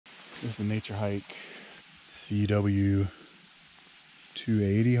This is the Naturehike CW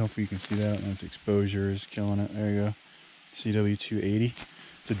 280. Hopefully you can see that. Its exposure is killing it. There you go. CW 280.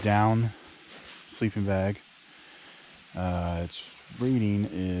 It's a down sleeping bag. Its rating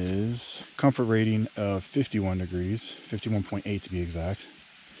is comfort rating of 51 degrees, 51.8 to be exact.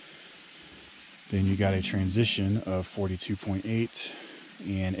 Then you got a transition of 42.8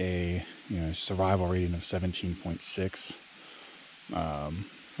 and a survival rating of 17.6.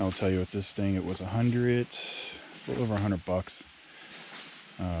 I'll tell you what this thing, it was a little over $100,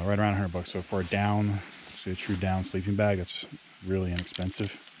 right around $100. So for a true down sleeping bag, that's really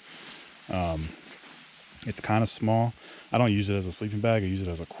inexpensive. It's kind of small. I don't use it as a sleeping bag. I use it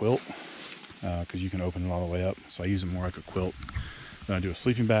as a quilt because you can open it all the way up. So I use it more like a quilt than I do a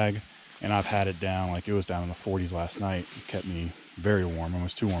sleeping bag. And I've had it down, like it was down in the 40s last night. It kept me very warm,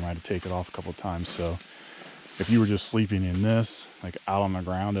 almost too warm. I had to take it off a couple of times. So if you were just sleeping in this, like out on the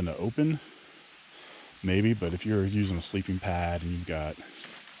ground in the open, maybe. But if you're using a sleeping pad and you've got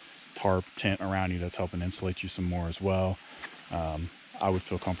tarp tent around you that's helping insulate you some more as well, I would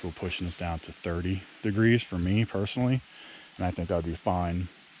feel comfortable pushing this down to 30 degrees for me personally. And I think I'd be fine.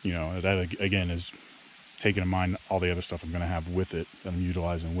 That again is taking in mind all the other stuff I'm going to have with it, that I'm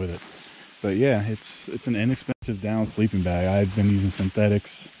utilizing with it. But yeah, it's an inexpensive down sleeping bag. I've been using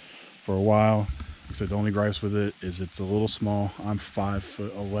synthetics for a while. Like I said, the only gripes with it is it's a little small. I'm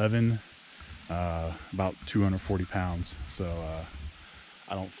 5'11", about 240 pounds. So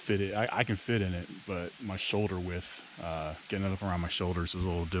I don't fit it. I can fit in it, but my shoulder width, getting it up around my shoulders is a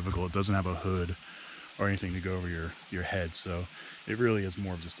little difficult. It doesn't have a hood or anything to go over your head. So it really is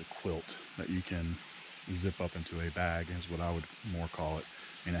more of just a quilt that you can zip up into a bag, is what I would more call it.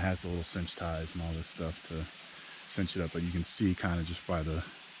 And it has the little cinch ties and all this stuff to cinch it up, but you can see kind of just by the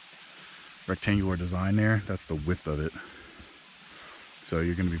rectangular design there, that's the width of it. So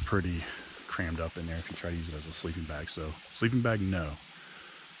you're going to be pretty crammed up in there if you try to use it as a sleeping bag. So sleeping bag, no.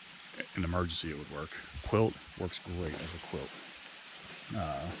 In emergency it would work. Quilt works great as a quilt.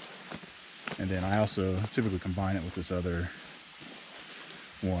 And then I also typically combine it with this other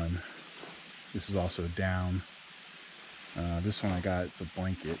one. This is also down. This one I got, it's a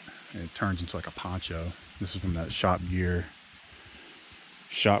blanket, and it turns into like a poncho. This is from that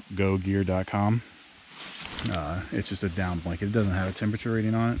shopgogear.com. It's just a down blanket. It doesn't have a temperature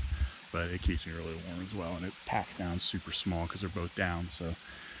rating on it, but it keeps me really warm as well. And it packs down super small because they're both down. So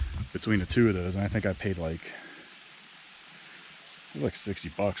between the two of those, and I think I paid like 60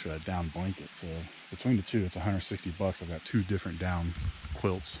 bucks for that down blanket. So between the two, it's 160 bucks. I've got two different down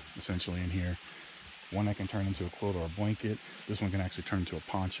quilts essentially in here. One that can turn into a quilt or a blanket. This one can actually turn into a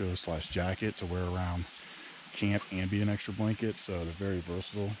poncho / jacket to wear around camp and be an extra blanket. So they're very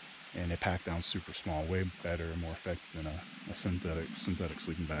versatile, and they pack down super small, way better and more effective than a synthetic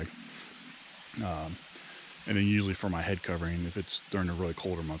sleeping bag. And then usually for my head covering, if it's during the really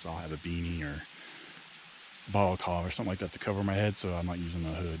colder months, I'll have a beanie or balaclava or something like that to cover my head, so I'm not using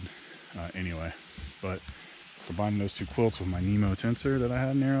a hood anyway. But combining those two quilts with my Nemo tensor that I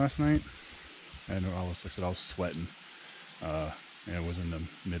had in there last night, and I was sweating. And it was in the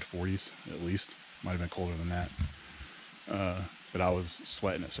mid 40s at least. Might have been colder than that. But I was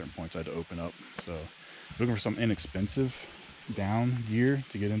sweating at certain points. I had to open up. So looking for some inexpensive down gear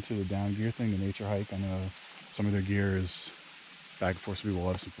to get into the down gear thing. The Naturehike, I know some of their gear is back and forth. Some people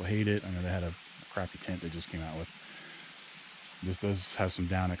love, some people hate it. I know they had a crappy tent they just came out with. This does have some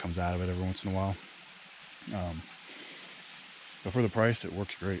down that comes out of it every once in a while. But for the price, it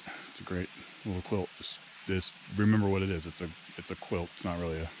works great. It's a great little quilt. Just remember what it is. It's a quilt. It's not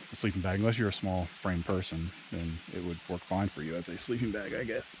really a sleeping bag. Unless you're a small frame person, then it would work fine for you as a sleeping bag, I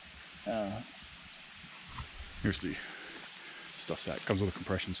guess. Here's the stuff sack. Comes with a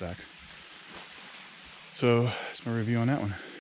compression sack. So that's my review on that one.